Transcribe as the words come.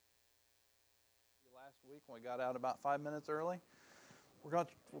week when we got out about 5 minutes early. We're going.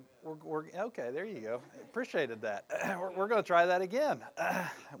 We're okay. There you go. Appreciated that. We're going to try that again.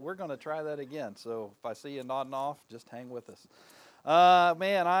 We're going to try that again. So if I see you nodding off, just hang with us.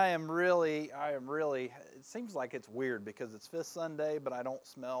 Man, I am really. It seems like it's weird because it's Fifth Sunday, but I don't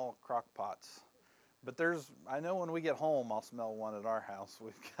smell crock pots. But I know when we get home, I'll smell one at our house.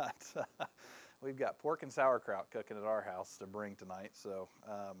 We've got pork and sauerkraut cooking at our house to bring tonight. So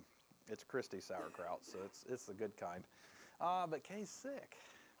it's Christie sauerkraut, so it's the good kind. But Kay's sick.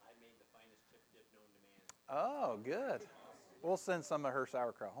 I made the finest chip dip known to man. Oh, good. We'll send some of her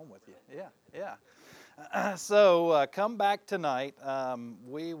sauerkraut home with you. Yeah. So come back tonight.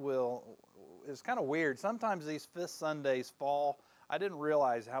 We will. It's kind of weird. Sometimes these Fifth Sundays fall. I didn't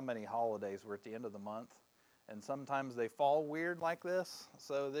realize how many holidays were at the end of the month. And sometimes they fall weird like this.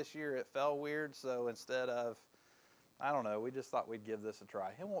 So this year it fell weird. So instead of, I don't know, we just thought we'd give this a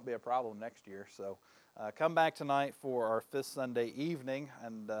try. It won't be a problem next year. So come back tonight for our Fifth Sunday evening.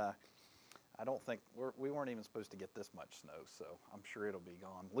 And I don't think, we weren't even supposed to get this much snow. So I'm sure it'll be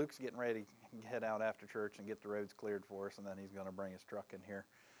gone. Luke's getting ready to head out after church and get the roads cleared for us. And then he's going to bring his truck in here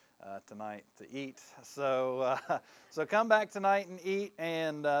tonight to eat. So come back tonight and eat.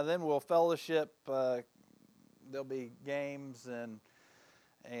 And then we'll fellowship. There'll be games and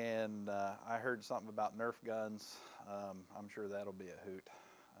I heard something about Nerf guns. I'm sure that'll be a hoot.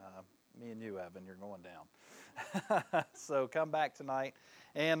 Me and you, Evan, you're going down. So come back tonight.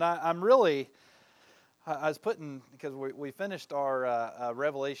 And I was putting, because we finished our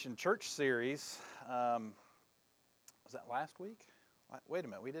Revelation Church series. Was that last week? Wait a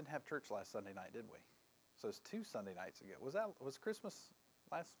minute, we didn't have church last Sunday night, did we? So it's 2 Sunday nights ago. Was Christmas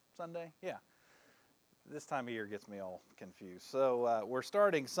last Sunday? Yeah. This time of year gets me all confused. So we're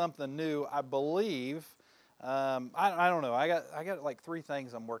starting something new, I believe. I don't know. I got like 3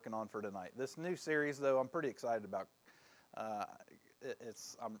 things I'm working on for tonight. This new series, though, I'm pretty excited about.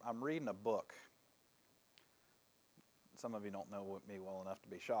 I'm reading a book. Some of you don't know me well enough to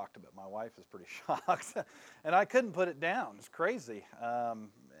be shocked, but my wife is pretty shocked, and I couldn't put it down. It's crazy,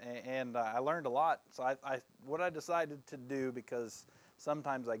 and I learned a lot. So what I decided to do, because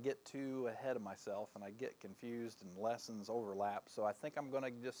sometimes I get too ahead of myself and I get confused and lessons overlap. So I think I'm going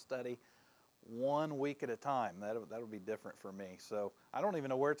to just study 1 week at a time. That'll be different for me. So I don't even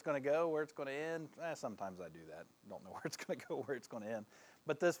know where it's going to go, where it's going to end. Sometimes I do that. Don't know where it's going to go, where it's going to end.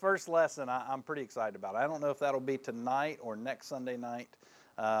 But this first lesson, I'm pretty excited about. I don't know if that'll be tonight or next Sunday night,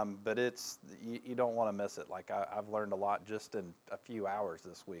 but you don't want to miss it. Like I've learned a lot just in a few hours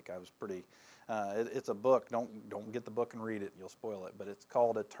this week. I was pretty. It's a book. Don't get the book and read it. You'll spoil it. But it's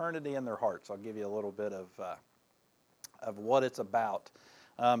called Eternity in Their Hearts. I'll give you a little bit of what it's about.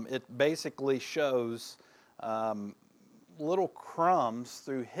 It basically shows little crumbs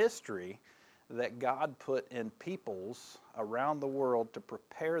through history that God put in peoples around the world to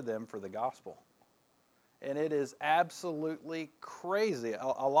prepare them for the gospel. And it is absolutely crazy.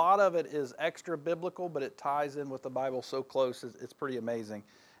 A lot of it is extra biblical, but it ties in with the Bible so close, it's pretty amazing.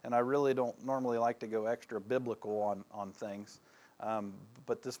 And I really don't normally like to go extra biblical on things.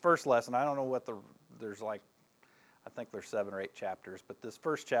 But this first lesson, I don't know there's like, I think there's 7 or 8 chapters, but this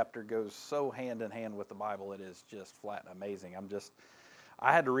first chapter goes so hand in hand with the Bible, it is just flat and amazing.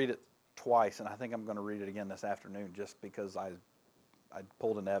 I had to read it twice, and I think I'm going to read it again this afternoon just because I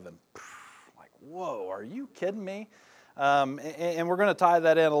pulled an Evan. Like, whoa, are you kidding me? And we're going to tie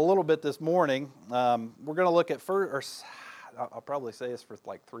that in a little bit this morning. We're going to look at I'll probably say this for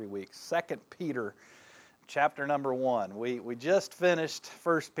like 3 weeks. 2 Peter, chapter number 1. We just finished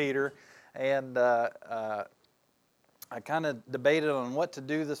 1 Peter, and I kind of debated on what to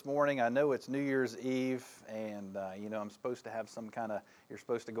do this morning. I know it's New Year's Eve, and I'm supposed to have you're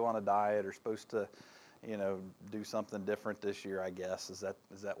supposed to go on a diet, or supposed to, do something different this year, I guess. Is that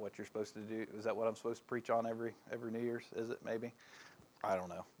what you're supposed to do? Is that what I'm supposed to preach on every New Year's? Is it maybe? I don't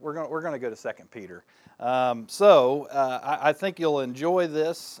know. We're going to go to 2 Peter. I think you'll enjoy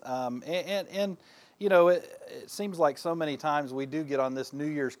this, and it seems like so many times we do get on this New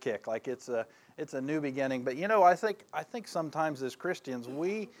Year's kick, like it's a new beginning. But I think sometimes as Christians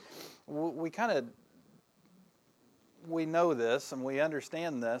we know this and we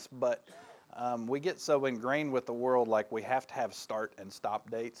understand this, but we get so ingrained with the world, like we have to have start and stop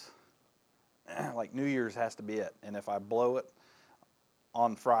dates. Like New Year's has to be it, and if I blow it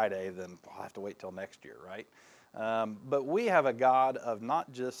on Friday, then I'll have to wait till next year, right? But we have a God of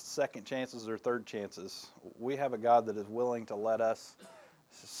not just second chances or third chances. We have a God that is willing to let us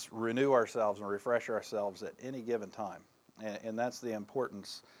renew ourselves and refresh ourselves at any given time. And that's the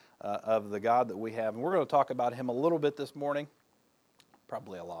importance of the God that we have. And we're going to talk about him a little bit this morning.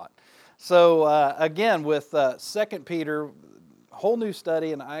 probably a lot. So again, with 2 Peter, whole new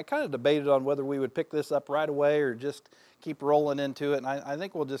study, and I kind of debated on whether we would pick this up right away or just keep rolling into it, and I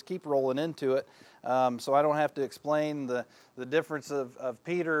think we'll just keep rolling into it, so I don't have to explain the difference of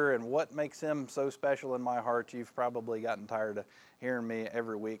Peter and what makes him so special in my heart. You've probably gotten tired of hearing me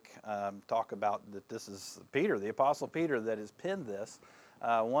every week talk about that this is Peter, the Apostle Peter, that has penned this,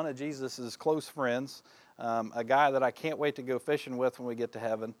 one of Jesus' close friends, a guy that I can't wait to go fishing with when we get to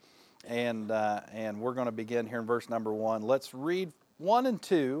heaven. And we're going to begin here in verse number 1. Let's read 1 and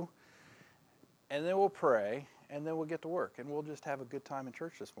 2, and then we'll pray, and then we'll get to work, and we'll just have a good time in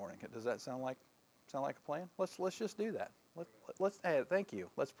church this morning. Does that sound like a plan? Let's just do that. Let's hey, thank you.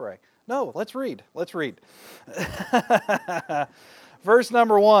 Let's pray. No, let's read. Let's read. Verse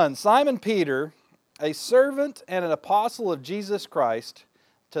number 1. Simon Peter, a servant and an apostle of Jesus Christ,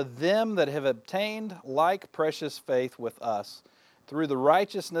 to them that have obtained like precious faith with us, through the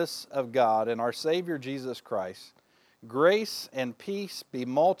righteousness of God and our Savior Jesus Christ, grace and peace be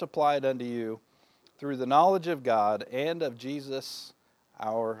multiplied unto you through the knowledge of God and of Jesus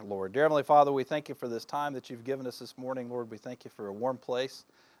our Lord. Dear Heavenly Father, we thank you for this time that you've given us this morning. Lord, we thank you for a warm place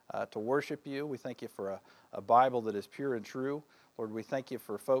to worship you. We thank you for a Bible that is pure and true. Lord, we thank you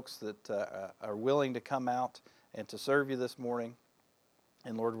for folks that are willing to come out and to serve you this morning.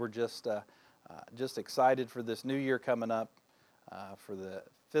 And Lord, we're just excited for this new year coming up. For the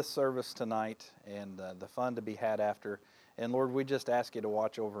 5th service tonight and the fun to be had after. And Lord, we just ask you to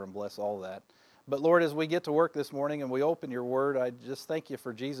watch over and bless all that. But Lord, as we get to work this morning and we open your word, I just thank you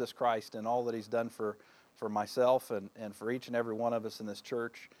for Jesus Christ and all that he's done for myself and for each and every one of us in this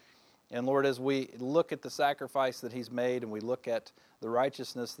church. And Lord, as we look at the sacrifice that he's made and we look at the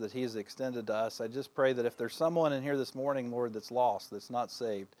righteousness that he has extended to us, I just pray that if there's someone in here this morning, Lord, that's lost, that's not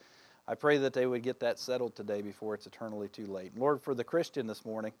saved, I pray that they would get that settled today before it's eternally too late. Lord, for the Christian this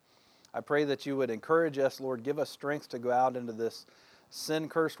morning, I pray that you would encourage us, Lord, give us strength to go out into this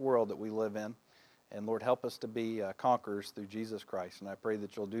sin-cursed world that we live in. And Lord, help us to be conquerors through Jesus Christ. And I pray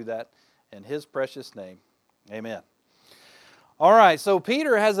that you'll do that in his precious name. Amen. All right, so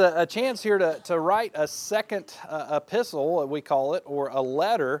Peter has a chance here to write a second epistle, we call it, or a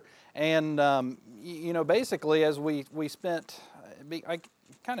letter. And, basically as we spent...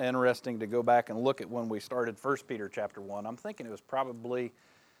 kind of interesting to go back and look at when we started 1 Peter chapter 1. I'm thinking it was probably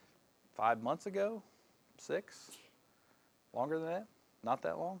 5 months ago, 6, longer than that, not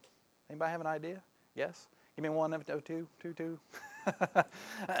that long. Anybody have an idea? Yes? Give me 1, 2, 2.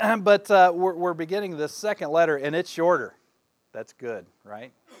 But we're beginning this second letter, and it's shorter. That's good,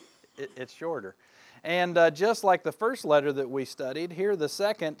 right? It's shorter. And just like the first letter that we studied, here the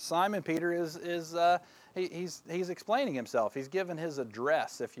second, Simon Peter he's explaining himself. He's given his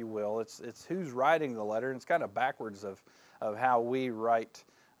address, if you will. It's who's writing the letter, and it's kind of backwards of how we write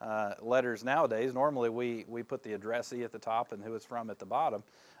letters nowadays. Normally we put the addressee at the top and who it's from at the bottom.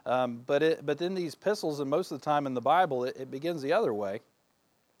 But in these epistles, and most of the time in the Bible, it begins the other way.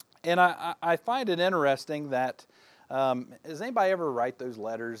 And I find it interesting that, does anybody ever write those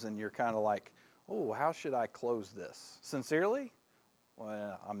letters and you're kind of like, oh, how should I close this? Sincerely?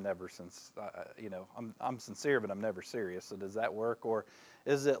 Well, I'm never I'm sincere, but I'm never serious. So does that work? Or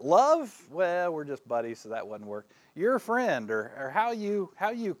is it love? Well, we're just buddies, so that wouldn't work. Your friend, or how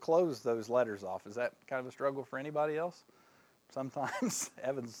you close those letters off? Is that kind of a struggle for anybody else? Sometimes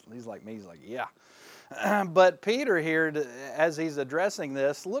Evans, he's like me. He's like, yeah. But Peter here, as he's addressing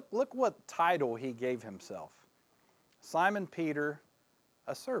this, look what title he gave himself: Simon Peter,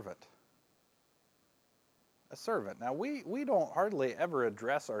 a servant. A servant. Now, we don't hardly ever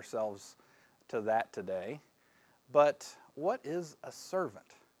address ourselves to that today, but what is a servant?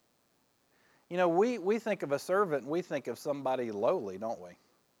 We think of a servant, we think of somebody lowly, don't we?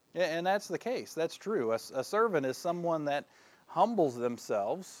 Yeah, and that's the case. That's true. A servant is someone that humbles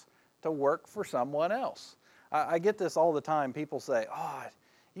themselves to work for someone else. I get this all the time. People say, oh,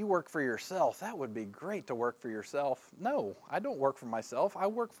 you work for yourself. That would be great to work for yourself. No, I don't work for myself. I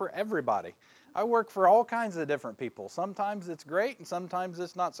work for everybody. I work for all kinds of different people. Sometimes it's great, and sometimes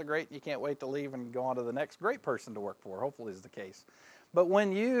it's not so great, and you can't wait to leave and go on to the next great person to work for, hopefully is the case. But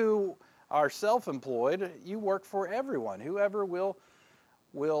when you are self-employed, you work for everyone. Whoever will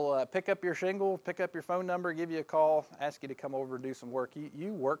pick up your shingle, pick up your phone number, give you a call, ask you to come over and do some work.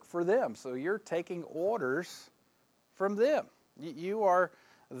 You work for them, so you're taking orders from them.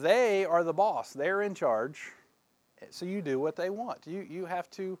 They are the boss. They're in charge, so you do what they want. You have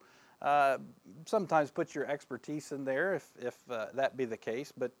to sometimes put your expertise in there if that be the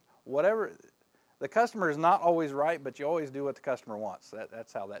case, but whatever. The customer is not always right, but you always do what the customer wants.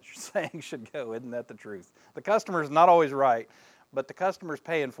 That's how that saying should go. Isn't that the truth? The customer is not always right, but the customer's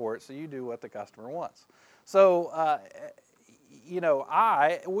paying for it, so you do what the customer wants. So,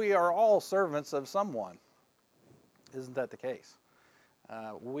 we are all servants of someone. Isn't that the case?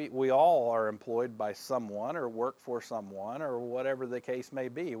 We all are employed by someone or work for someone or whatever the case may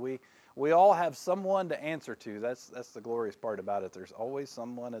be. We all have someone to answer to. That's the glorious part about it. There's always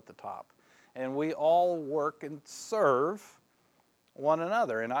someone at the top. And we all work and serve one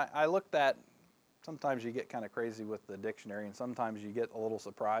another. And I looked at, sometimes you get kind of crazy with the dictionary, and sometimes you get a little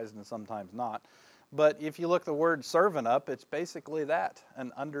surprised and sometimes not. But if you look the word servant up, it's basically that,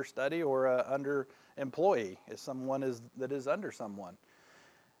 an understudy or an under employee is someone that is under someone.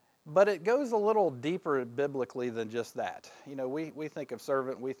 But it goes a little deeper biblically than just that. We think of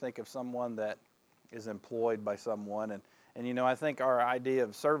servant, we think of someone that is employed by someone. And I think our idea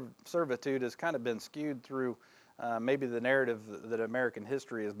of servitude has kind of been skewed through maybe the narrative that American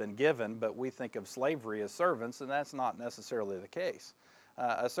history has been given, but we think of slavery as servants, and that's not necessarily the case.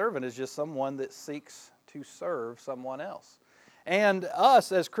 A servant is just someone that seeks to serve someone else. And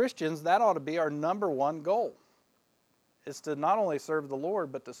us as Christians, that ought to be our number one goal. It's to not only serve the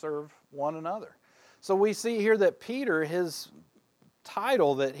Lord, but to serve one another. So we see here that Peter, his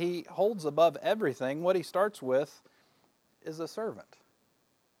title that he holds above everything, what he starts with is a servant.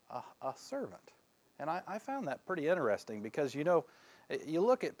 A servant. And I found that pretty interesting because, you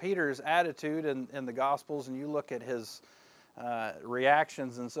look at Peter's attitude in the Gospels and you look at his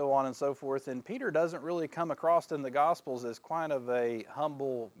reactions and so on and so forth, and Peter doesn't really come across in the Gospels as kind of a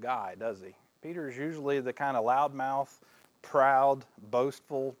humble guy, does he? Peter's usually the kind of loudmouth, proud,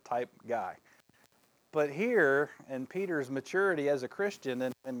 boastful type guy. But here, in Peter's maturity as a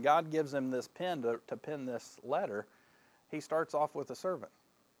Christian, and God gives him this pen to pen this letter, he starts off with a servant.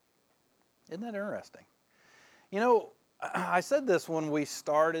 Isn't that interesting? I said this when we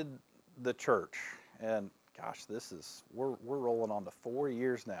started the church, and gosh, we're rolling on to 4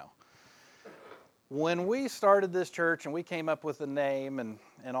 years now. When we started this church and we came up with the name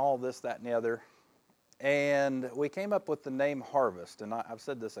and all this, that, and the other, and we came up with the name Harvest, and I've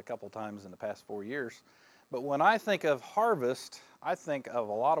said this a couple times in the past 4 years, but when I think of Harvest, I think of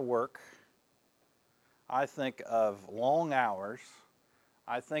a lot of work. I think of long hours.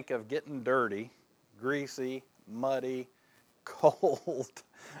 I think of getting dirty, greasy, muddy, cold,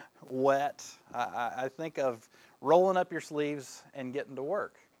 wet. I think of rolling up your sleeves and getting to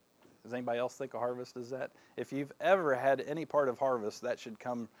work. Does anybody else think of harvest as that? If you've ever had any part of harvest, that should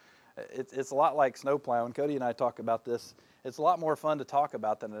come. It's a lot like snow plowing. Cody and I talk about this. It's a lot more fun to talk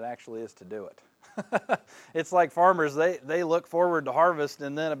about than it actually is to do it. It's like farmers, they look forward to harvest,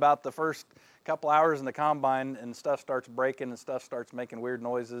 and then about the first couple hours in the combine and stuff starts breaking and stuff starts making weird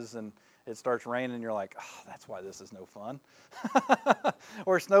noises and it starts raining, and you're like, oh, that's why this is no fun.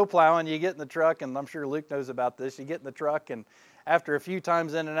 Or snow plowing, you get in the truck, and I'm sure Luke knows about this, you get in the truck, and after a few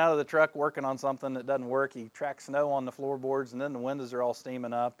times in and out of the truck working on something that doesn't work, you track snow on the floorboards, and then the windows are all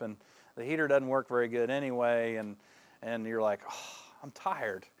steaming up, and the heater doesn't work very good anyway, and you're like, oh, I'm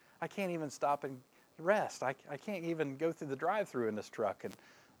tired. I can't even stop and rest. I can't even go through the drive-thru in this truck, and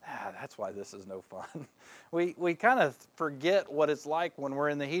that's why this is no fun. We kind of forget what it's like when we're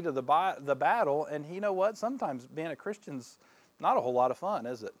in the heat of the battle, and you know what? Sometimes being a Christian's not a whole lot of fun,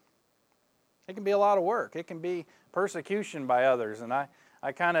 is it? It can be a lot of work. It can be persecution by others, and I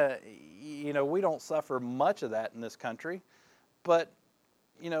kind of, we don't suffer much of that in this country, but,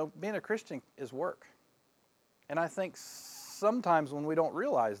 being a Christian is work. And I think sometimes when we don't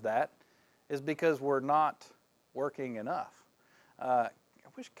realize that is because we're not working enough. I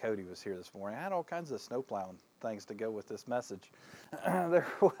wish Cody was here this morning. I had all kinds of snow plowing things to go with this message. There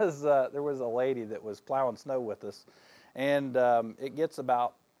was a lady that was plowing snow with us, and it gets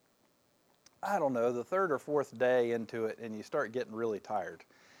about, I don't know, the third or fourth day into it, and you start getting really tired.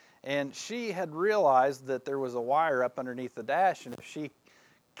 And she had realized that there was a wire up underneath the dash, and if she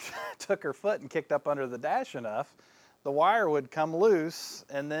took her foot and kicked up under the dash enough, the wire would come loose,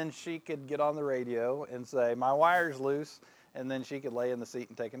 and then she could get on the radio and say, my wire's loose, and then she could lay in the seat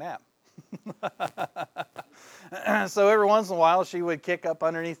and take a nap. So every once in a while, she would kick up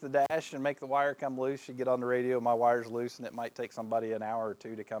underneath the dash and make the wire come loose. She'd get on the radio, my wire's loose, and it might take somebody an hour or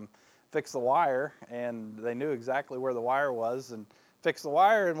two to come fix the wire, and they knew exactly where the wire was and fix the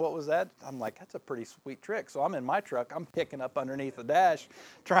wire. And what was that? I'm like, that's a pretty sweet trick. So I'm in my truck, I'm kicking up underneath the dash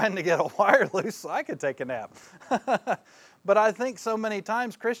trying to get a wire loose so I could take a nap. But I think so many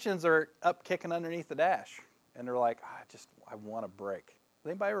times Christians are up kicking underneath the dash, and they're like, I want a break. Has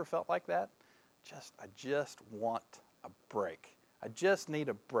anybody ever felt like that? I just want a break. I just need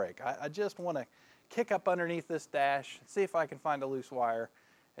a break. I just want to kick up underneath this dash, see if I can find a loose wire,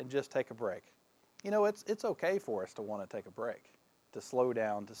 and just take a break. It's okay for us to want to take a break. to slow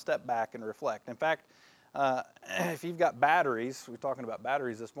down, to step back and reflect. In fact, if you've got batteries, we're talking about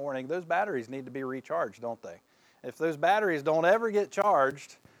batteries this morning, those batteries need to be recharged, don't they? If those batteries don't ever get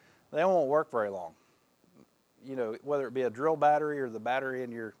charged, they won't work very long. You know, whether it be a drill battery or the battery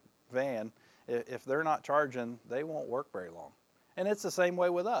in your van, if they're not charging, they won't work very long. And it's the same way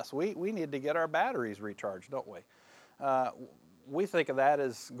with us. We need to get our batteries recharged, don't we? We think of that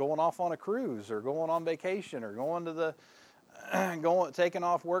as going off on a cruise or going on vacation or going to the taking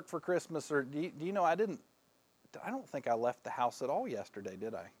off work for Christmas. Or do you know I don't think I left the house at all yesterday,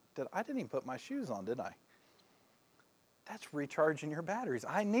 did I? I didn't even put my shoes on, did I? That's recharging your batteries.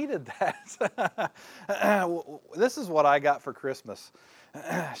 I needed that. This is what I got for Christmas.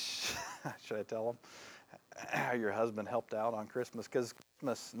 Should I tell them how your husband helped out on Christmas? Because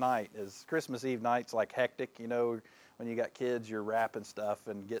Christmas Eve night's like hectic, you know. When you got kids, you're wrapping stuff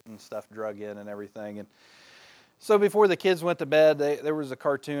and getting stuff drug in and everything. And so before the kids went to bed, there was a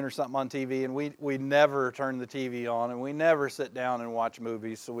cartoon or something on TV, and we never turn the TV on, and we never sit down and watch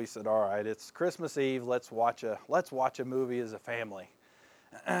movies. So we said, all right, it's Christmas Eve. Let's watch a movie as a family.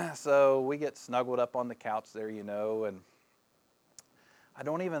 So we get snuggled up on the couch there, you know, and I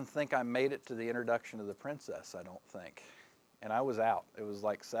don't even think I made it to the introduction of the princess, I don't think. And I was out. It was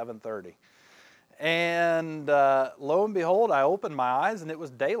like 7:30. And lo and behold, I opened my eyes, and it was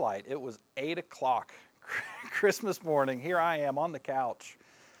daylight. It was 8 o'clock Christmas morning. Here I am on the couch,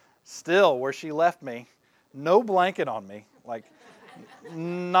 still where she left me. No blanket on me, like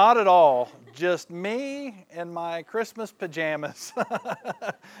not at all. Just me and my Christmas pajamas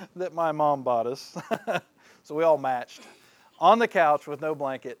that my mom bought us. So we all matched on the couch with no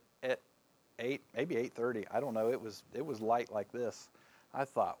blanket at 8, maybe 8:30. I don't know. It was light like this. I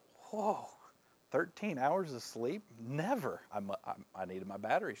thought, whoa. 13 hours of sleep? Never. I needed my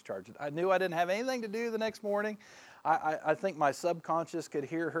batteries charged. I knew I didn't have anything to do the next morning. I think my subconscious could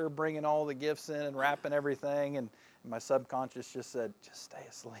hear her bringing all the gifts in and wrapping everything, and my subconscious just said, just stay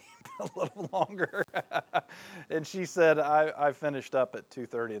asleep a little longer. And she said, I finished up at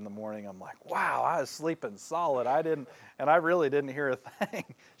 2:30 in the morning. I'm like, wow, I was sleeping solid. I really didn't hear a thing.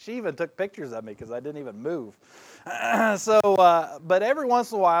 She even took pictures of me because I didn't even move. But every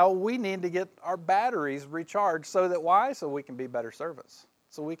once in a while, we need to get our batteries recharged so that why? So we can be better servants,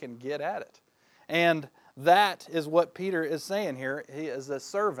 so we can get at it. And that is what Peter is saying here. He is a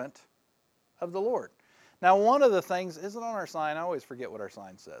servant of the Lord. Now, one of the things, isn't on our sign, I always forget what our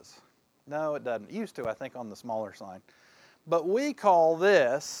sign says. No, it doesn't. It used to, I think, on the smaller sign. But we call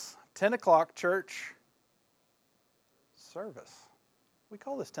this 10 o'clock church service. We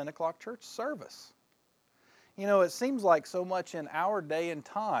call this 10 o'clock church service. You know, it seems like so much in our day and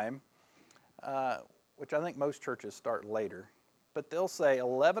time, which I think most churches start later, but they'll say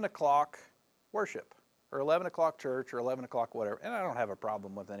 11 o'clock worship, or 11 o'clock church, or 11 o'clock whatever, and I don't have a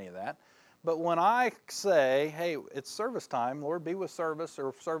problem with any of that. But when I say, hey, it's service time, Lord, be with service,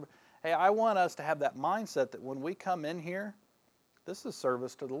 or serve, hey, I want us to have that mindset that when we come in here, this is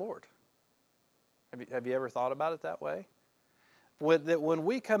service to the Lord. Have you ever thought about it that way? That when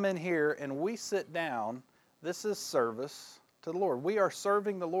we come in here and we sit down, this is service to the Lord. We are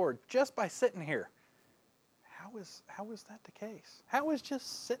serving the Lord just by sitting here. How is that the case? How is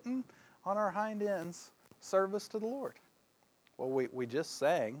just sitting on our hind ends service to the Lord? Well, we just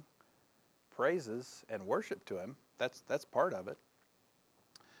sang praises and worship to Him. That's part of it.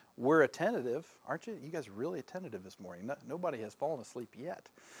 We're attentive, aren't you? You guys are really attentive this morning. Nobody has fallen asleep yet.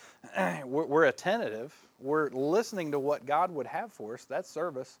 We're attentive. We're listening to what God would have for us. That's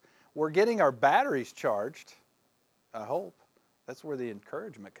service. We're getting our batteries charged. I hope that's where the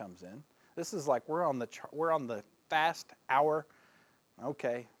encouragement comes in. This is like we're on the fast hour.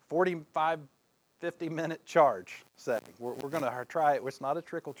 Okay, 45, 50-minute charge setting. We're going to try it. It's not a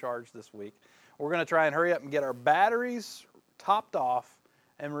trickle charge this week. We're going to try and hurry up and get our batteries topped off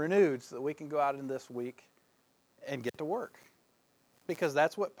and renewed so that we can go out in this week and get to work. Because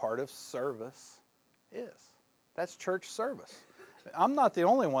that's what part of service is. That's church service. I'm not the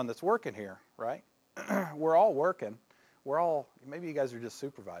only one that's working here, right? We're all working. Maybe you guys are just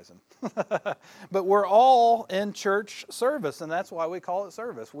supervising. But we're all in church service, and that's why we call it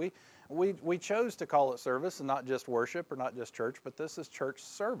service. We chose to call it service and not just worship or not just church, but this is church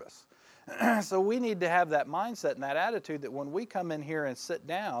service. So we need to have that mindset and that attitude that when we come in here and sit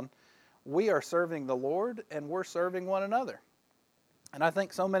down, we are serving the Lord and we're serving one another. And I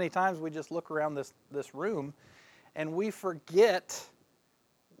think so many times we just look around this room and we forget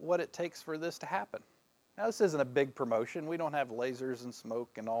what it takes for this to happen. Now, this isn't a big promotion. We don't have lasers and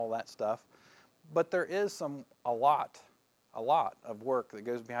smoke and all that stuff. But there is a lot of work that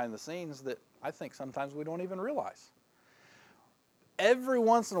goes behind the scenes that I think sometimes we don't even realize. every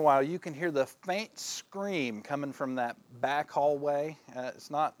once in a while you can hear the faint scream coming from that back hallway.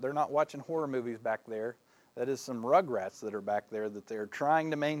 They're not watching horror movies back there. That is some Rugrats that are back there that they're trying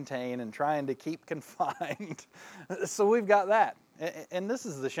to maintain and trying to keep confined. So we've got that. And this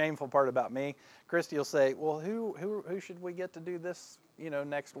is the shameful part about me. Christy will say, well, who should we get to do this,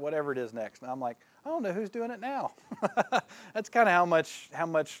 next, whatever it is next? And I'm like, I don't know who's doing it now. That's kind of how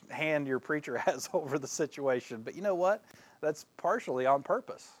much hand your preacher has over the situation. But you know what? That's partially on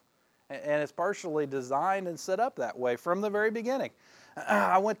purpose. And it's partially designed and set up that way from the very beginning.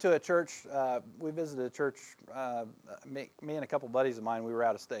 I went to a church, we visited a church, me and a couple buddies of mine, we were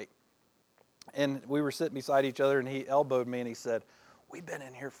out of state. And we were sitting beside each other, and he elbowed me, and he said, we've been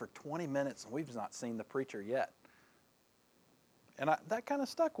in here for 20 minutes, and we've not seen the preacher yet. And that kind of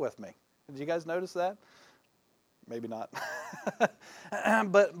stuck with me. Did you guys notice that? Maybe not.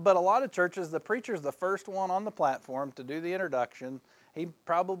 But a lot of churches, the preacher's the first one on the platform to do the introduction. He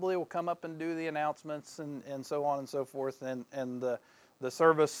probably will come up and do the announcements and so on and so forth, and the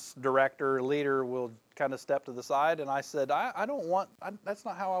service director, leader will kind of step to the side. And I said, that's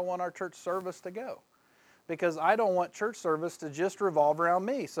not how I want our church service to go. Because I don't want church service to just revolve around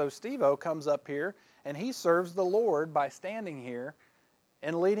me. So Steve-O comes up here and he serves the Lord by standing here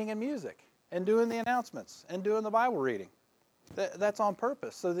and leading in music and doing the announcements and doing the Bible reading. That's on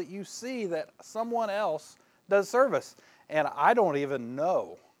purpose so that you see that someone else does service. And I don't even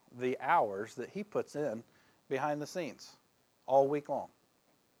know the hours that he puts in behind the scenes all week long.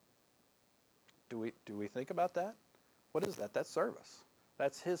 Do we think about that? What is that? That's service.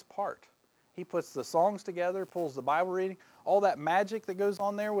 That's his part. He puts the songs together, pulls the Bible reading, all that magic that goes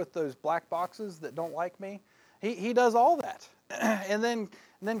on there with those black boxes that don't like me. He does all that. And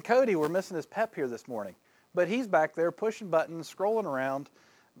then Cody, we're missing his pep here this morning. But he's back there pushing buttons, scrolling around,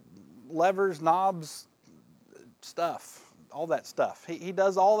 levers, knobs, stuff, all that stuff. He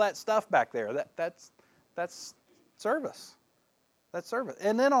does all that stuff back there. That's service. That's service.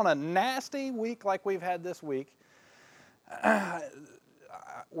 And then on a nasty week like we've had this week,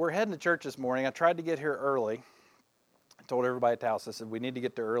 we're heading to church this morning. I tried to get here early. I told everybody at the house, I said, we need to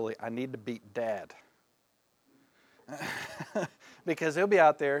get there early. I need to beat Dad. Because he'll be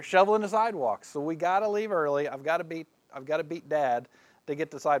out there shoveling the sidewalks. So we got to leave early. I've got to beat Dad to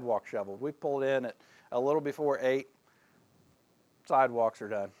get the sidewalk shoveled. We pulled in at a little before 8. Sidewalks are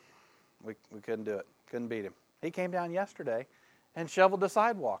done. We couldn't do it. Couldn't beat him. He came down yesterday and shoveled the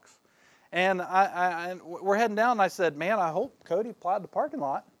sidewalks. And we're heading down, and I said, man, I hope Cody plowed the parking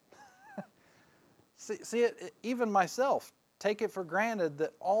lot. see it, even myself, take it for granted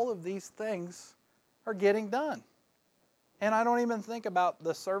that all of these things are getting done. And I don't even think about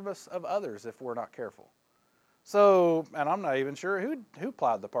the service of others if we're not careful. So, and I'm not even sure who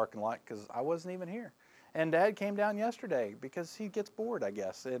plowed the parking lot because I wasn't even here. And Dad came down yesterday because he gets bored, I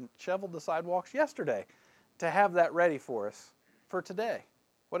guess, and shoveled the sidewalks yesterday to have that ready for us for today.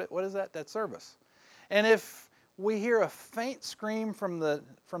 What is that? That's service. And if we hear a faint scream from the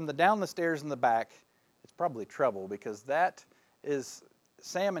down the stairs in the back, it's probably trouble because that is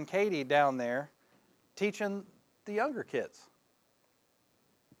Sam and Katie down there teaching the younger kids.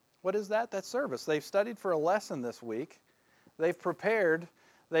 What is that? That's service. They've studied for a lesson this week. They've prepared.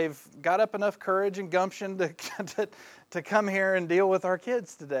 They've got up enough courage and gumption to come here and deal with our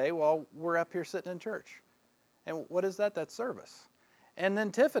kids today while we're up here sitting in church. And what is that? That's service. And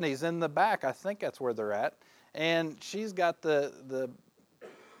then Tiffany's in the back. I think that's where they're at. And she's got the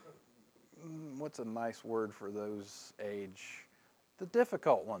what's a nice word for those age? The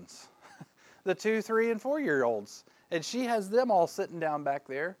difficult ones. The 2, 3, and 4-year-olds. And she has them all sitting down back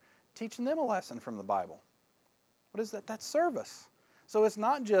there teaching them a lesson from the Bible. What is that? That's service. So it's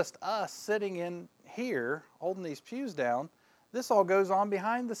not just us sitting in here holding these pews down. This all goes on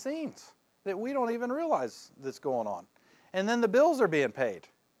behind the scenes that we don't even realize that's going on. And then the bills are being paid.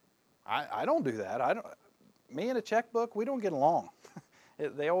 I don't do that. Me and a checkbook, we don't get along.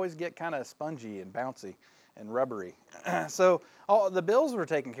 They always get kind of spongy and bouncy and rubbery. So all the bills were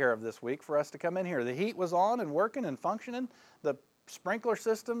taken care of this week for us to come in here. The heat was on and working and functioning. The sprinkler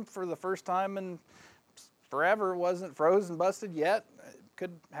system for the first time in forever wasn't froze and busted yet. It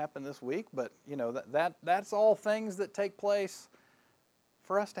could happen this week, but you know that's all things that take place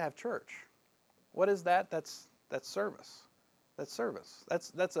for us to have church. What is that? That's service. That's service.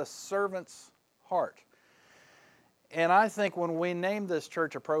 That's a servant's heart. And I think when we name this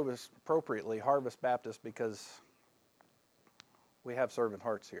church appropriately, Harvest Baptist, because we have servant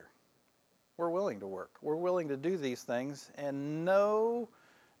hearts here. We're willing to work. We're willing to do these things, and no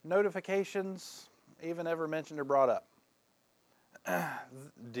notifications even ever mentioned or brought up.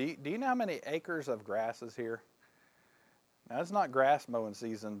 Do you know how many acres of grass is here? Now, it's not grass mowing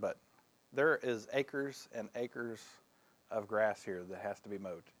season, but there is acres and acres of grass here that has to be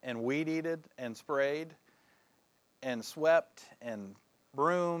mowed and weed-eated and sprayed and swept and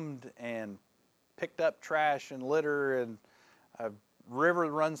broomed and picked up trash and litter, and a river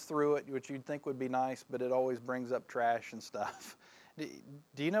runs through it, which you'd think would be nice, but it always brings up trash and stuff.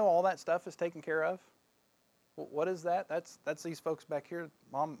 Do you know all that stuff is taken care of? What is that? That's these folks back here.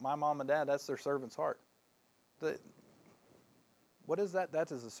 My mom and dad, that's their servant's heart. What is that?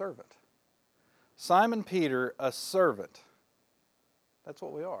 That is a servant. Simon Peter, a servant. That's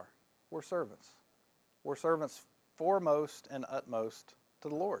what we are. We're servants. We're servants foremost and utmost to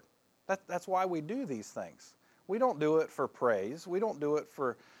the Lord. That's why we do these things. We don't do it for praise. We don't do it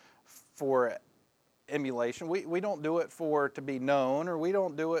for emulation. We don't do it to be known, or we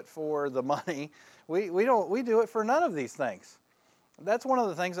don't do it for the money. We do it for none of these things. That's one of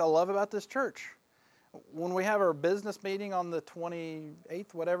the things I love about this church. When we have our business meeting on the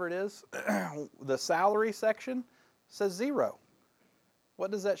 28th, whatever it is, the salary section says 0.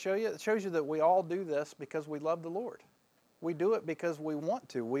 What does that show you? It shows you that we all do this because we love the Lord. We do it because we want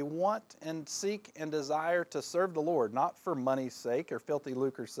to. We want and seek and desire to serve the Lord, not for money's sake or filthy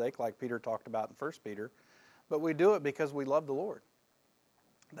lucre's sake, like Peter talked about in 1 Peter, but we do it because we love the Lord.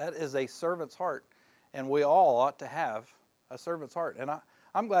 That is a servant's heart, and we all ought to have a servant's heart. And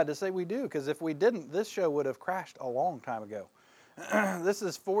I'm glad to say we do, because if we didn't, this show would have crashed a long time ago. This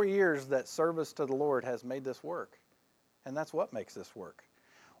is 4 years that service to the Lord has made this work, and that's what makes this work.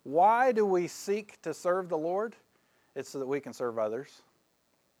 Why do we seek to serve the Lord? It's so that we can serve others.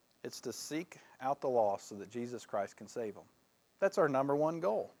 It's to seek out the lost so that Jesus Christ can save them. That's our number one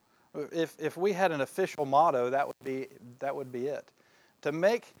goal. If we had an official motto, that would be it. To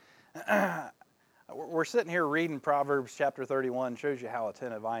make, we're sitting here reading Proverbs chapter 31, shows you how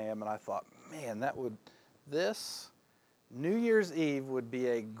attentive I am, and I thought, man, this New Year's Eve would be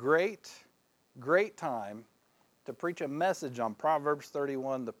a great, great time to preach a message on Proverbs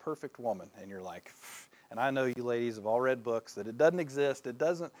 31, the perfect woman. And you're like, and I know you ladies have all read books that it doesn't exist. It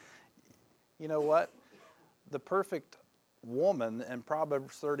doesn't. You know what? The perfect woman in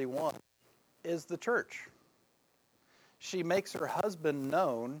Proverbs 31 is the church. She makes her husband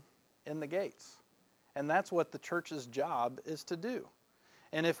known in the gates. And that's what the church's job is to do.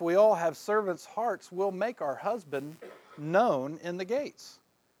 And if we all have servants' hearts, we'll make our husband known in the gates.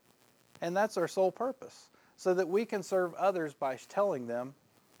 And that's our sole purpose, so that we can serve others by telling them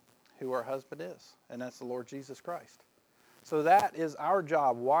who our husband is, and that's the Lord Jesus Christ. So that is our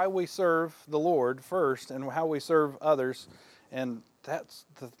job, why we serve the Lord first and how we serve others. And that's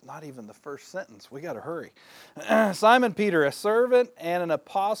not even the first sentence. We got to hurry. Simon Peter, a servant and an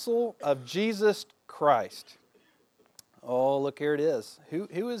apostle of Jesus Christ. Oh, look, here it is.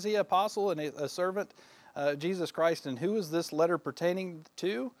 Who is he, apostle and a servant of Jesus Christ, and who is this letter pertaining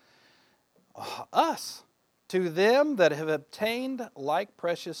to? Us. To them that have obtained like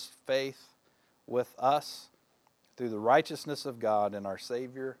precious faith with us through the righteousness of God and our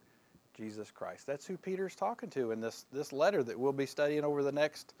Savior, Jesus Christ. That's who Peter's talking to in this letter that we'll be studying over the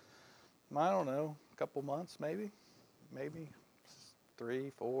next, couple months, maybe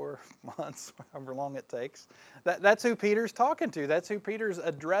 3, 4 months, however long it takes. That's who Peter's talking to. That's who Peter's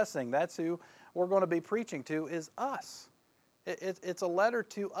addressing. That's who we're going to be preaching to, is us. It's a letter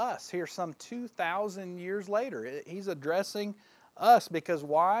to us here some 2,000 years later. He's addressing us because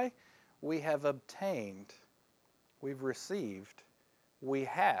why? We have obtained, we've received, we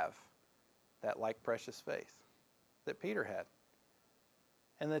have that like precious faith that Peter had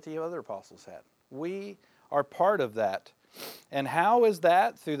and that the other apostles had. We are part of that. And how is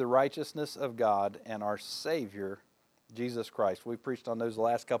that? Through the righteousness of God and our Savior, Jesus Christ. We preached on those the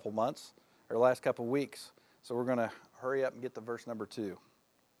last couple months, or last couple weeks. So we're going to hurry up and get to verse number 2.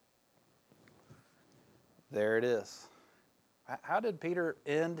 There it is. How did Peter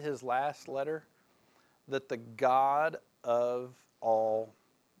end his last letter? That the God of all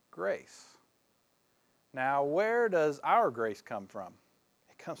grace. Now, where does our grace come from?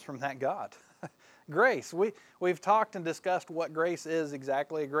 It comes from that God. Grace. We've talked and discussed what grace is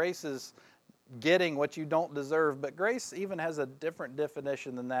exactly. Grace is getting what you don't deserve, but grace even has a different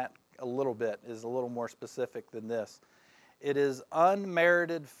definition than that a little bit, is a little more specific than this. It is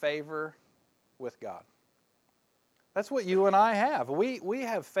unmerited favor with God. That's what you and I have. We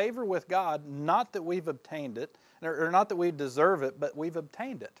have favor with God, not that we've obtained it, or not that we deserve it, but we've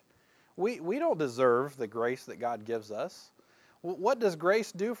obtained it. We don't deserve the grace that God gives us. What does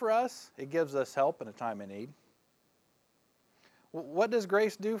grace do for us? It gives us help in a time of need. What does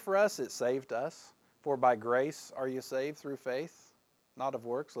grace do for us? It saved us. For by grace are you saved through faith. not of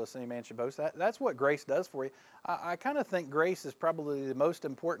works, lest any man should boast. That's what grace does for you. I kind of think grace is probably the most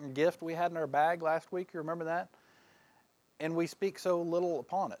important gift we had in our bag last week. You remember that? And we speak so little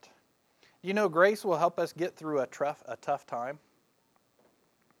upon it. You know, grace will help us get through a tough time.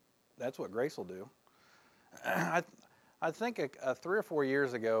 That's what grace will do. I think 3 or 4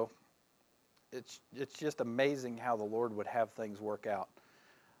 years ago, it's just amazing how the Lord would have things work out.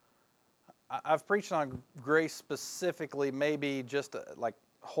 I've preached on grace specifically, maybe just like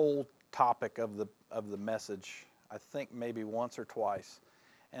whole topic of the message, I think maybe once or twice.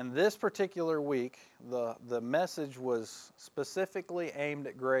 And this particular week, the message was specifically aimed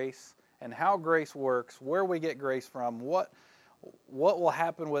at grace and how grace works, where we get grace from, what will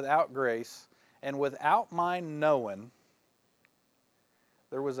happen without grace. And without my knowing,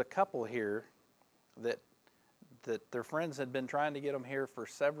 there was a couple here that their friends had been trying to get them here for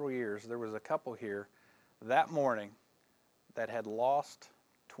several years. There was a couple here that morning that had lost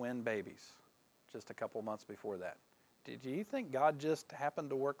twin babies just a couple months before that. Do you think God just happened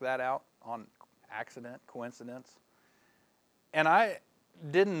to work that out on accident, coincidence? And I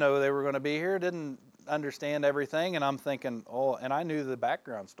didn't know they were going to be here, didn't understand everything, and I'm thinking, and I knew the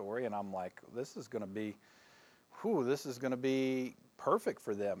background story, and I'm like, this is going to be perfect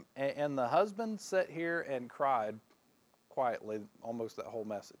for them. And the husband sat here and cried quietly almost that whole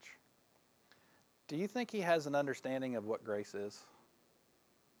message. Do you think he has an understanding of what grace is?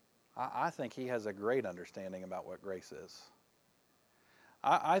 I think he has a great understanding about what grace is.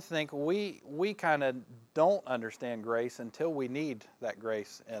 I think we kind of don't understand grace until we need that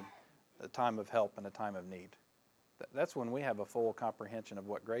grace at a time of help and a time of need. That's when we have a full comprehension of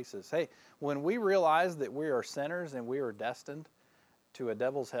what grace is. Hey, when we realize that we are sinners and we are destined to a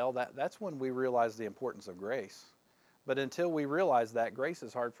devil's hell, that's when we realize the importance of grace. But until we realize that, grace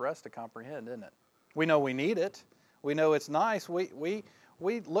is hard for us to comprehend, isn't it? We know we need it. We know it's nice. We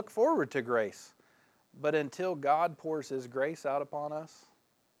look forward to grace. But until God pours His grace out upon us,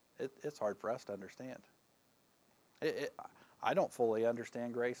 it's hard for us to understand. I don't fully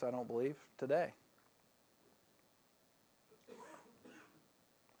understand grace, I don't believe, today.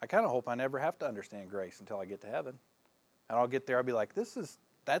 I kind of hope I never have to understand grace until I get to heaven. And I'll get there, I'll be like,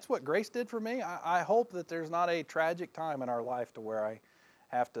 that's what grace did for me? I hope that there's not a tragic time in our life to where I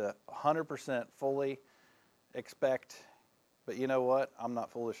have to 100% fully expect, but you know what? I'm not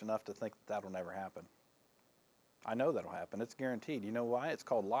foolish enough to think that'll never happen. I know that'll happen. It's guaranteed. You know why? It's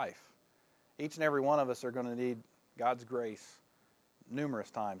called life. Each and every one of us are going to need God's grace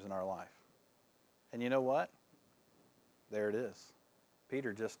numerous times in our life. And you know what? There it is.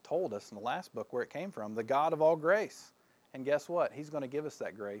 Peter just told us in the last book where it came from, the God of all grace. And guess what? He's going to give us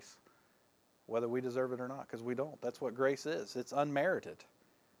that grace, whether we deserve it or not, because we don't. That's what grace is. It's unmerited.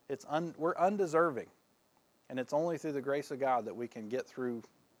 We're undeserving. And it's only through the grace of God that we can get through,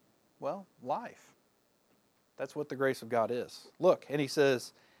 life. That's what the grace of God is. Look, and he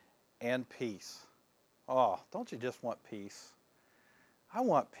says, and peace. Oh, don't you just want peace? I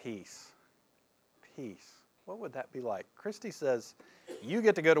want peace. Peace. What would that be like? Christy says, you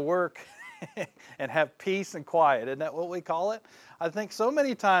get to go to work and have peace and quiet. Isn't that what we call it? I think so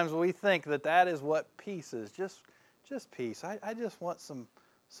many times we think that is what peace is. Just peace. I just want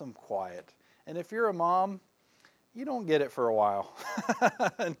some quiet. And if you're a mom, you don't get it for a while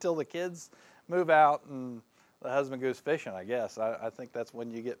until the kids move out and the husband goes fishing, I guess. I think that's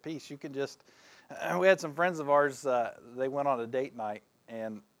when you get peace. You can just, we had some friends of ours, they went on a date night,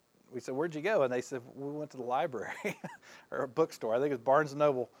 and we said, where'd you go? And they said, we went to the library or a bookstore. I think it's Barnes &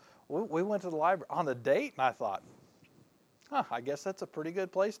 Noble. We went to the library on a date, and I thought, I guess that's a pretty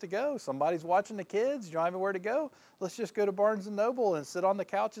good place to go. Somebody's watching the kids. You don't have anywhere to go. Let's just go to Barnes & Noble and sit on the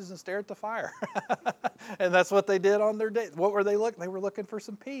couches and stare at the fire. And that's what they did on their date. What were they looking? They were looking for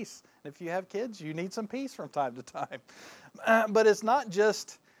some peace. And if you have kids, you need some peace from time to time. But it's not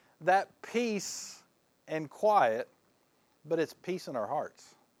just that peace and quiet, but it's peace in our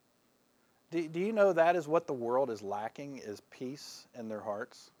hearts. Do you know that is what the world is lacking, is peace in their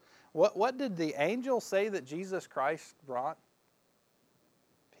hearts? What did the angel say that Jesus Christ brought?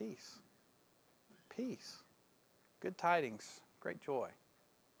 Peace. Peace. Good tidings, great joy.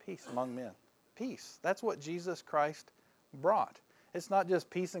 Peace among men. Peace. That's what Jesus Christ brought. It's not just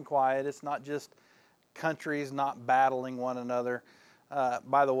peace and quiet. It's not just countries not battling one another.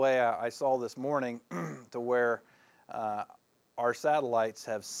 By the way, I saw this morning to where our satellites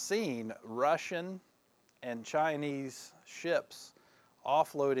have seen Russian and Chinese ships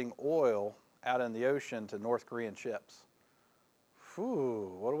offloading oil out in the ocean to North Korean ships.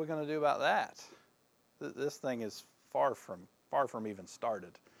 Whew, what are we going to do about that? This thing is far from even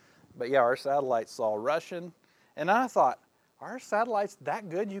started. But yeah, our satellites saw Russian, and I thought, Are satellites that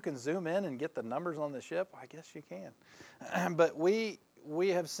good you can zoom in and get the numbers on the ship? I guess you can. But we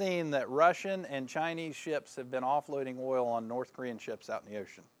have seen that Russian and Chinese ships have been offloading oil on North Korean ships out in the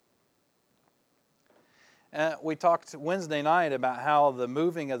ocean. We talked Wednesday night about how the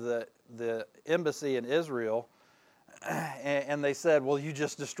moving of the embassy in Israel, and they said, well, you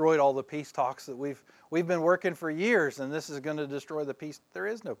just destroyed all the peace talks that we've been working for years, and this is going to destroy the peace. There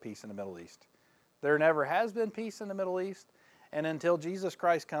is no peace in the Middle East. There never has been peace in the Middle East, and until Jesus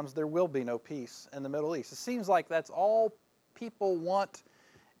Christ comes, there will be no peace in the Middle East. It seems like that's all people want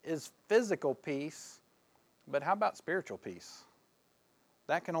is physical peace, but how about spiritual peace?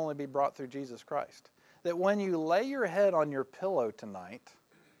 That can only be brought through Jesus Christ. That when you lay your head on your pillow tonight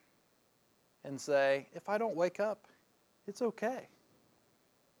and say, if I don't wake up, it's okay.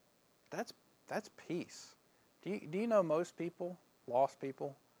 That's peace. Do you know most people, lost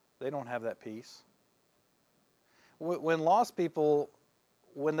people, they don't have that peace? When lost people,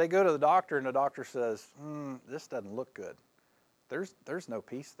 when they go to the doctor and the doctor says, this doesn't look good, there's no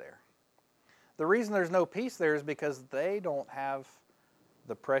peace there. The reason there's no peace there is because they don't have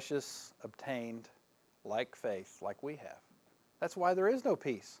the precious obtained like faith like we have. That's why there is no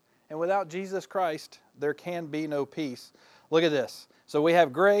peace. And without Jesus Christ, there can be no peace. Look at this. So we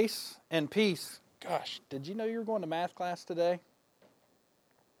have grace and peace. Gosh, did you know you were going to math class today?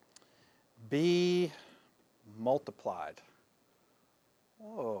 Be multiplied.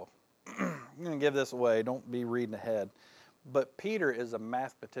 Whoa. I'm going to give this away. Don't be reading ahead. But Peter is a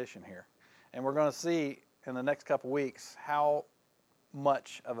mathematician here. And we're going to see in the next couple weeks how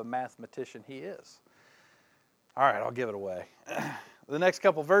much of a mathematician he is. All right, I'll give it away. The next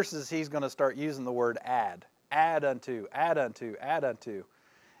couple verses, he's going to start using the word add. Add unto, add unto, add unto.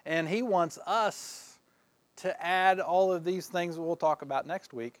 And he wants us to add all of these things that we'll talk about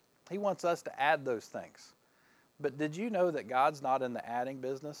next week. He wants us to add those things. But did you know that God's not in the adding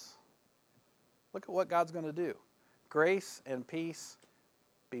business? Look at what God's going to do. Grace and peace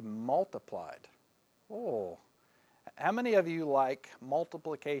be multiplied. Oh, how many of you like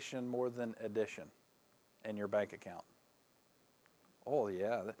multiplication more than addition in your bank account? Oh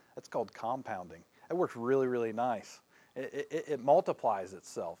yeah, that's called compounding. It works really, really nice. It multiplies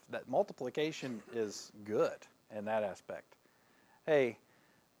itself. That multiplication is good in that aspect. Hey,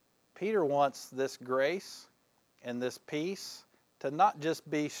 Peter wants this grace and this peace to not just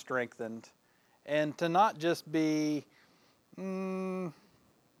be strengthened and to not just be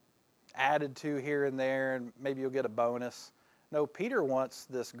added to here and there and maybe you'll get a bonus. No, Peter wants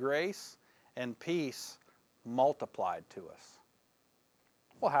this grace and peace multiplied to us.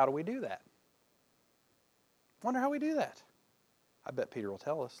 Well, how do we do that? Wonder how we do that. I bet Peter will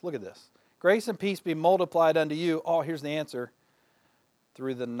tell us. Look at this. Grace and peace be multiplied unto you. Oh, here's the answer.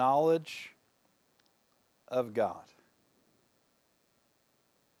 Through the knowledge of God.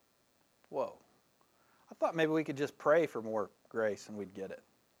 Whoa. I thought maybe we could just pray for more grace and we'd get it.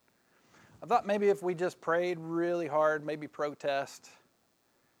 I thought maybe if we just prayed really hard, maybe protest,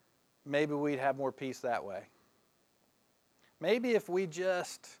 maybe we'd have more peace that way. Maybe if we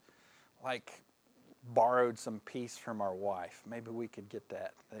just borrowed some peace from our wife, maybe we could get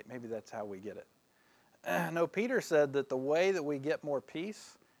that. Maybe that's how we get it. No, Peter said that the way that we get more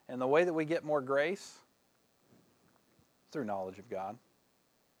peace and the way that we get more grace through knowledge of God.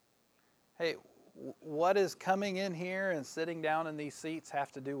 Hey, what is coming in here and sitting down in these seats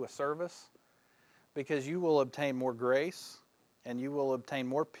have to do with service? Because you will obtain more grace and you will obtain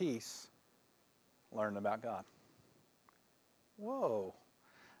more peace learning about God. Whoa.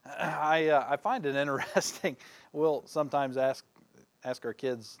 I find it interesting. We'll sometimes ask our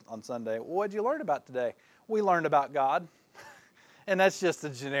kids on Sunday, what did you learn about today? We learned about God. And that's just a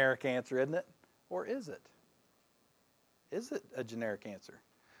generic answer, isn't it? Or is it? Is it a generic answer?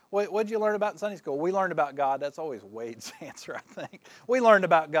 What did you learn about in Sunday school? We learned about God. That's always Wade's answer, I think. We learned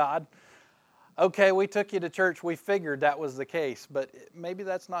about God. Okay, we took you to church. We figured that was the case. But maybe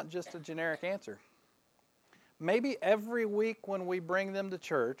that's not just a generic answer. Maybe every week when we bring them to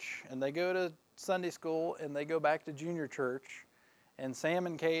church and they go to Sunday school and they go back to junior church and Sam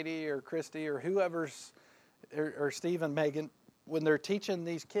and Katie or Christy or whoever's, or Steve and Megan, when they're teaching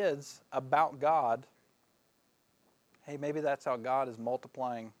these kids about God, hey, maybe that's how God is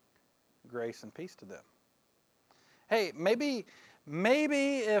multiplying grace and peace to them. Hey, maybe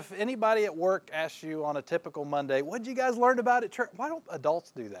if anybody at work asks you on a typical Monday, what did you guys learn about at church? Why don't adults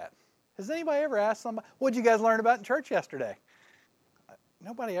do that? Has anybody ever asked somebody, what did you guys learn about in church yesterday?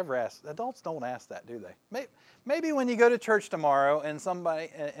 Nobody ever asks. Adults don't ask that, do they? Maybe when you go to church tomorrow and somebody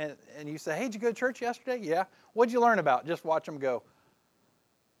and you say, hey, did you go to church yesterday? Yeah. What did you learn about? Just watch them go,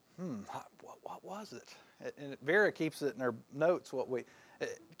 what was it? And Vera keeps it in her notes.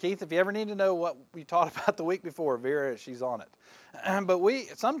 Keith, if you ever need to know what we taught about the week before, Vera, she's on it. But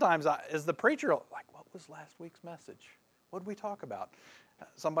sometimes, as the preacher, like, what was last week's message? What did we talk about?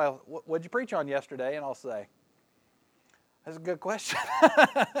 Somebody, what'd you preach on yesterday? And I'll say, that's a good question.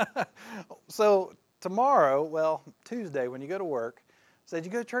 So tomorrow, Tuesday, when you go to work, say, did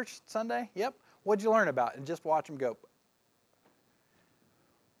you go to church Sunday? Yep. What'd you learn about? And just watch them go,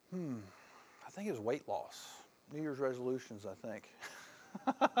 I think it was weight loss. New Year's resolutions, I think.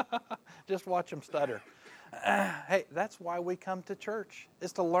 Just watch them stutter. Hey, that's why we come to church,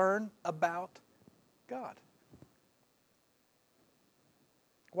 is to learn about God.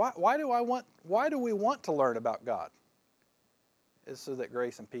 Why do we want to learn about God? It's so that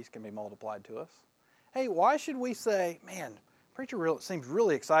grace and peace can be multiplied to us. Hey, why should we say, man, preacher seems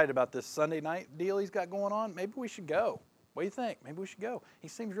really excited about this Sunday night deal he's got going on. Maybe we should go. What do you think? Maybe we should go. He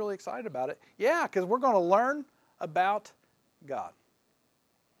seems really excited about it. Yeah, because we're going to learn about God.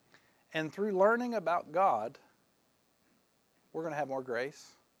 And through learning about God, we're going to have more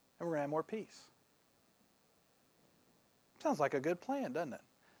grace and we're going to have more peace. Sounds like a good plan, doesn't it?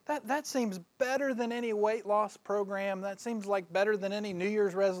 That seems better than any weight loss program. That seems like better than any New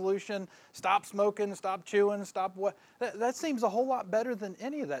Year's resolution. Stop smoking, stop chewing, stop what. That seems a whole lot better than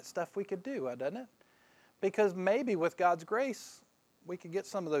any of that stuff we could do, doesn't it? Because maybe with God's grace, we could get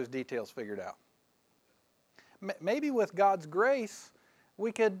some of those details figured out. Maybe with God's grace,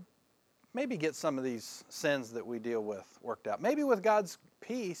 we could maybe get some of these sins that we deal with worked out. Maybe with God's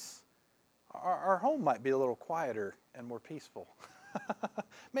peace, our home might be a little quieter and more peaceful.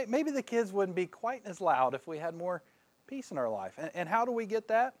 Maybe the kids wouldn't be quite as loud if we had more peace in our life. And how do we get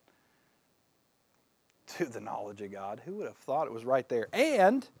that? To the knowledge of God. Who would have thought it was right there?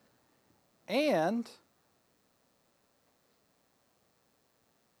 And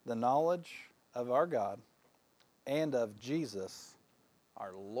the knowledge of our God and of Jesus,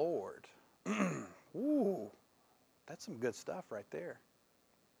 our Lord. Ooh, that's some good stuff right there.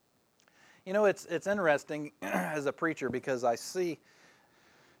 You know, it's interesting as a preacher because I see,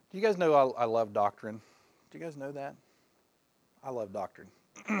 do you guys know I love doctrine? Do you guys know that? I love doctrine.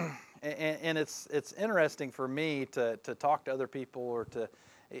 and it's interesting for me to talk to other people or to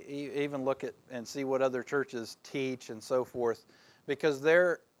even look at and see what other churches teach and so forth, because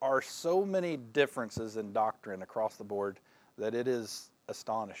there are so many differences in doctrine across the board that it is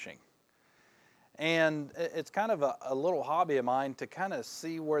astonishing. And it's kind of a little hobby of mine to kind of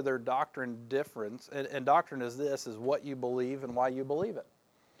see where their doctrine difference, and doctrine is what you believe and why you believe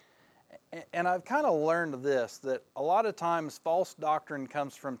it. And I've kind of learned this, that a lot of times false doctrine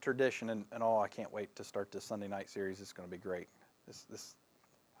comes from tradition, and I can't wait to start this Sunday night series. It's going to be great.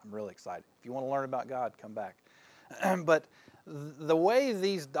 I'm really excited. If you want to learn about God, come back. But the way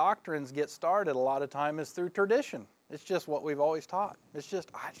these doctrines get started a lot of time is through tradition. It's just what we've always taught. It's just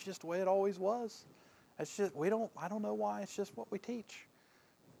the way it always was. It's just I don't know why. It's just what we teach.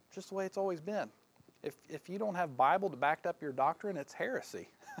 It's just the way it's always been. If you don't have Bible to back up your doctrine, it's heresy.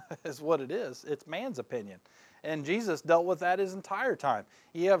 Is what it is. It's man's opinion. And Jesus dealt with that his entire time.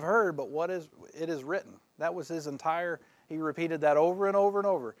 Ye have heard, but it is written. That was he repeated that over and over and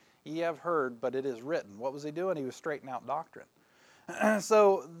over. Ye have heard, but it is written. What was he doing? He was straightening out doctrine.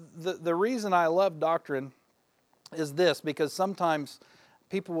 So the reason I love doctrine is this, because sometimes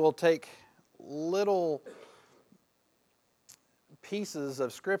people will take little pieces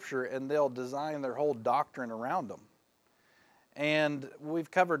of Scripture and they'll design their whole doctrine around them. And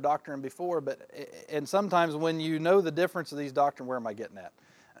we've covered doctrine before, and sometimes when you know the difference of these doctrines, where am I getting at?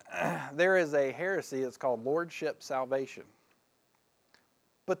 There is a heresy, it's called Lordship Salvation.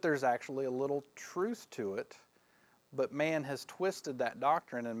 But there's actually a little truth to it, but man has twisted that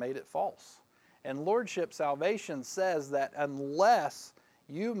doctrine and made it false. And Lordship Salvation says that unless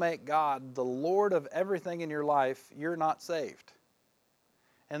you make God the Lord of everything in your life, you're not saved.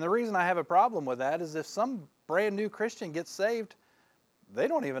 And the reason I have a problem with that is if some brand new Christian gets saved, they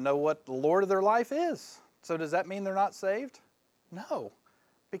don't even know what the Lord of their life is. So does that mean they're not saved? No,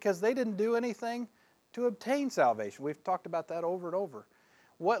 because they didn't do anything to obtain salvation. We've talked about that over and over.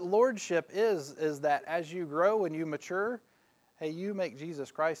 What lordship is that as you grow and you mature, hey, you make Jesus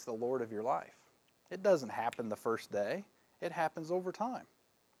Christ the Lord of your life. It doesn't happen the first day. It happens over time.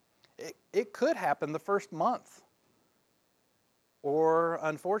 It could happen the first month. Or,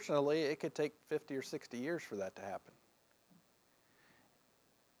 unfortunately, it could take 50 or 60 years for that to happen.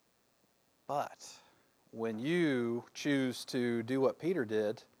 But when you choose to do what Peter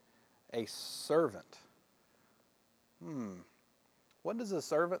did, a servant. What does a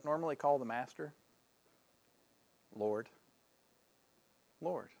servant normally call the master? Lord.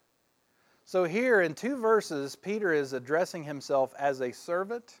 Lord. So here in 2 verses, Peter is addressing himself as a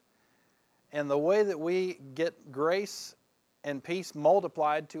servant, and the way that we get grace and peace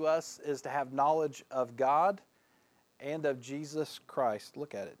multiplied to us is to have knowledge of God and of Jesus Christ.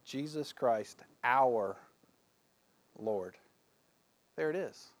 Look at it. Jesus Christ, our Lord. There it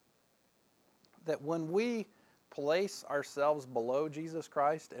is. That when we place ourselves below Jesus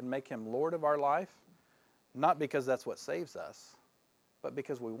Christ and make Him Lord of our life, not because that's what saves us, but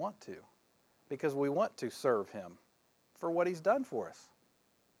because we want to. Because we want to serve Him for what He's done for us.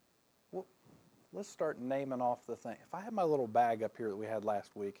 Well, let's start naming off the thing. If I had my little bag up here that we had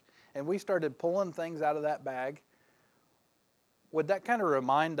last week, and we started pulling things out of that bag, would that kind of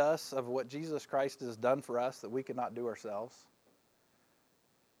remind us of what Jesus Christ has done for us that we could not do ourselves?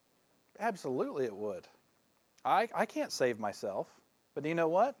 Absolutely it would. I can't save myself, but you know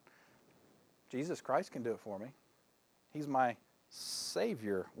what? Jesus Christ can do it for me. He's my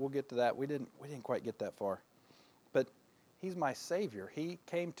Savior. We'll get to that. We didn't quite get that far. But He's my Savior. He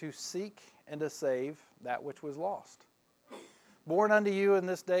came to seek and to save that which was lost. Born unto you in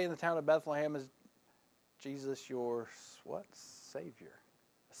this day in the town of Bethlehem is Jesus, your what? Savior.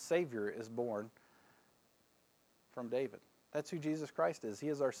 A Savior is born from David. That's who Jesus Christ is. He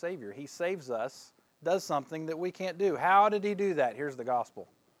is our Savior. He saves us, does something that we can't do. How did He do that? Here's the gospel.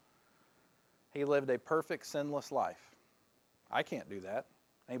 He lived a perfect, sinless life. I can't do that.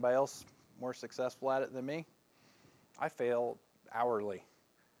 Anybody else more successful at it than me? I fail hourly,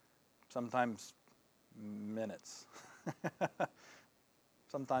 sometimes minutes,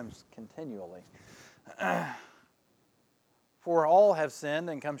 sometimes continually. For all have sinned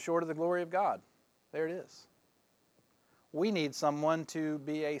and come short of the glory of God. There it is. We need someone to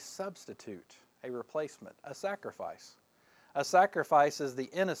be a substitute, a replacement, a sacrifice. A sacrifice is the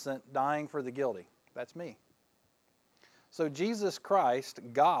innocent dying for the guilty. That's me. So Jesus Christ,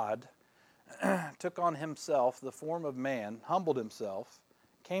 God, took on Himself the form of man, humbled Himself,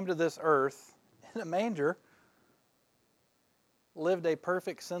 came to this earth in a manger, lived a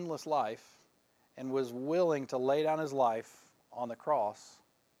perfect sinless life, and was willing to lay down His life on the cross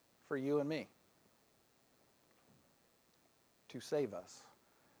for you and me to save us,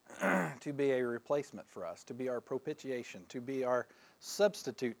 to be a replacement for us, to be our propitiation, to be our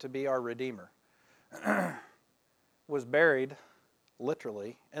substitute, to be our Redeemer. Was buried,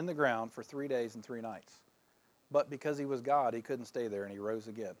 literally, in the ground for 3 days and 3 nights. But because He was God, He couldn't stay there, and He rose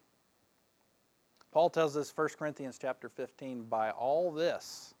again. Paul tells us, 1 Corinthians chapter 15, by all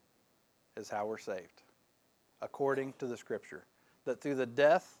this is how we're saved, according to the Scripture, that through the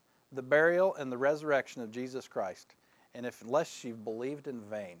death, the burial, and the resurrection of Jesus Christ, and unless you've believed in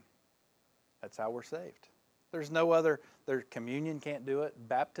vain, that's how we're saved. There's no other, communion can't do it,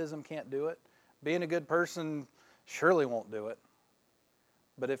 baptism can't do it, being a good person surely won't do it.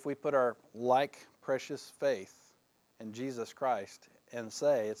 But if we put our precious faith in Jesus Christ and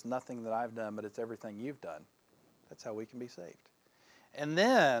say, it's nothing that I've done, but it's everything you've done, that's how we can be saved. And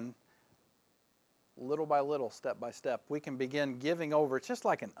then, little by little, step by step, we can begin giving over. It's just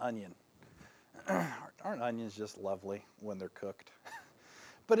like an onion. Aren't onions just lovely when they're cooked?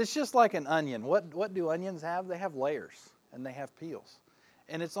 But it's just like an onion. What do onions have? They have layers, and they have peels.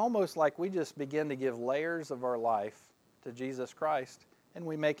 And it's almost like we just begin to give layers of our life to Jesus Christ, and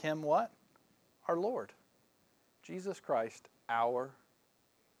we make Him what? Our Lord. Jesus Christ, our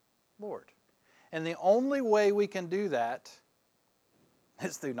Lord. And the only way we can do that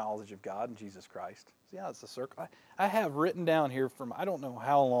is through knowledge of God and Jesus Christ. See how it's a circle? I have written down here from I don't know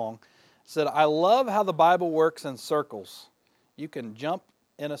how long, said, I love how the Bible works in circles. You can jump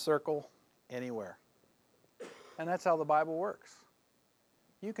in a circle anywhere. And that's how the Bible works.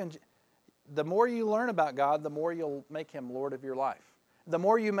 The more you learn about God, the more you'll make Him Lord of your life. The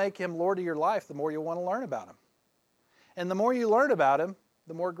more you make Him Lord of your life, the more you'll want to learn about Him. And the more you learn about Him,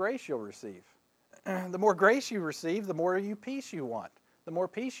 the more grace you'll receive. The more grace you receive, the more peace you want. The more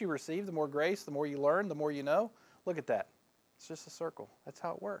peace you receive, the more grace, the more you learn, the more you know. Look at that. It's just a circle. That's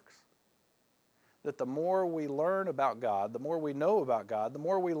how it works. That the more we learn about God, the more we know about God, the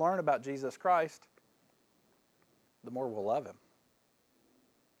more we learn about Jesus Christ, the more we'll love Him.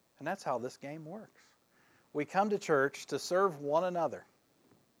 And that's how this game works. We come to church to serve one another.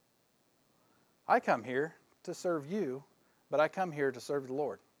 I come here to serve you, but I come here to serve the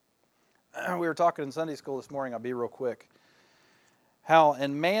Lord. We were talking in Sunday school this morning, I'll be real quick, how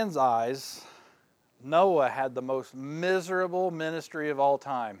in man's eyes, Noah had the most miserable ministry of all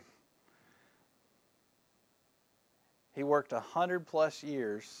time. He worked 100+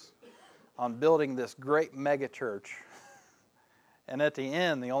 years on building this great mega church. And at the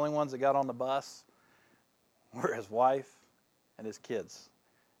end, the only ones that got on the bus were his wife and his kids.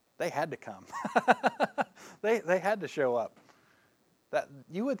 They had to come. They had to show up. That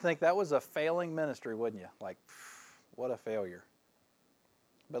you would think that was a failing ministry, wouldn't you? Like, what a failure.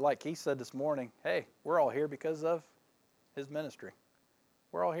 But like Keith said this morning, hey, we're all here because of his ministry.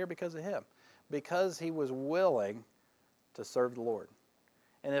 We're all here because of him. Because he was willing to serve the Lord.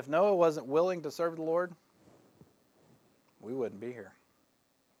 And if Noah wasn't willing to serve the Lord, we wouldn't be here.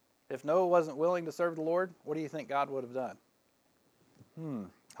 If Noah wasn't willing to serve the Lord, what do you think God would have done?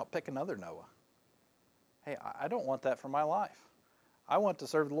 I'll pick another Noah. Hey, I don't want that for my life. I want to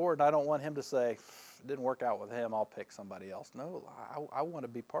serve the Lord, and I don't want him to say, it didn't work out with him, I'll pick somebody else. No, I want to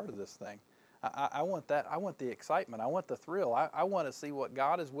be part of this thing. I want that. I want the excitement. I want the thrill. I want to see what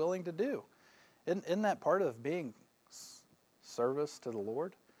God is willing to do. Isn't that part of being service to the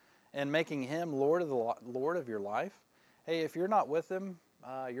Lord and making him Lord of your life? Hey, if you're not with him,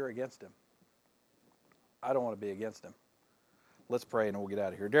 you're against him. I don't want to be against him. Let's pray and we'll get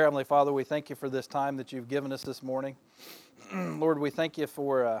out of here. Dear Heavenly Father, we thank you for this time that you've given us this morning. Lord, we thank you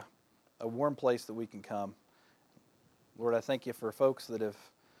for a warm place that we can come. Lord, I thank you for folks that have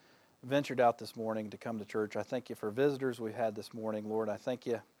ventured out this morning to come to church. I thank you for visitors we've had this morning. Lord, I thank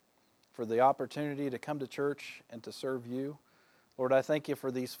you for the opportunity to come to church and to serve you. Lord, I thank you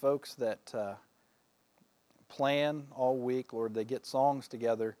for these folks that plan all week. Lord, they get songs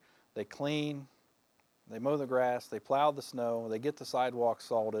together, they clean, they mow the grass, they plow the snow, they get the sidewalks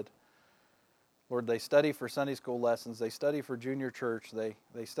salted. Lord, they study for Sunday school lessons, they study for junior church, they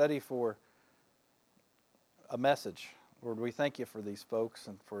study for a message. Lord, we thank you for these folks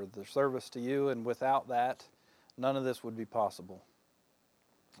and for their service to you, and without that, none of this would be possible.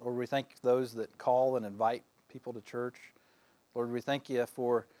 Lord, we thank those that call and invite people to church. Lord, we thank you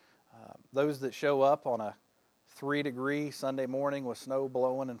for those that show up on a 3-degree Sunday morning with snow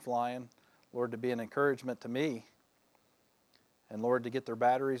blowing and flying. Lord, to be an encouragement to me. And Lord, to get their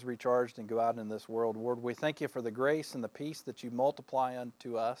batteries recharged and go out in this world. Lord, we thank you for the grace and the peace that you multiply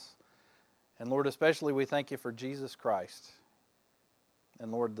unto us. And Lord, especially we thank you for Jesus Christ.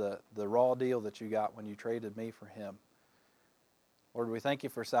 And Lord, the raw deal that you got when you traded me for him. Lord, we thank you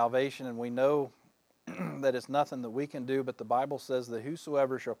for salvation, and we know that it's nothing that we can do, but the Bible says that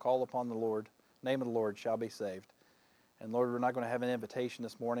whosoever shall call upon the Lord, name of the Lord, shall be saved. And Lord, we're not going to have an invitation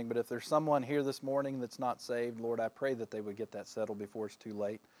this morning, but if there's someone here this morning that's not saved, Lord, I pray that they would get that settled before it's too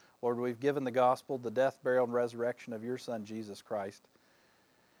late. Lord, we've given the gospel, the death, burial, and resurrection of your Son, Jesus Christ.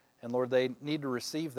 And Lord, they need to receive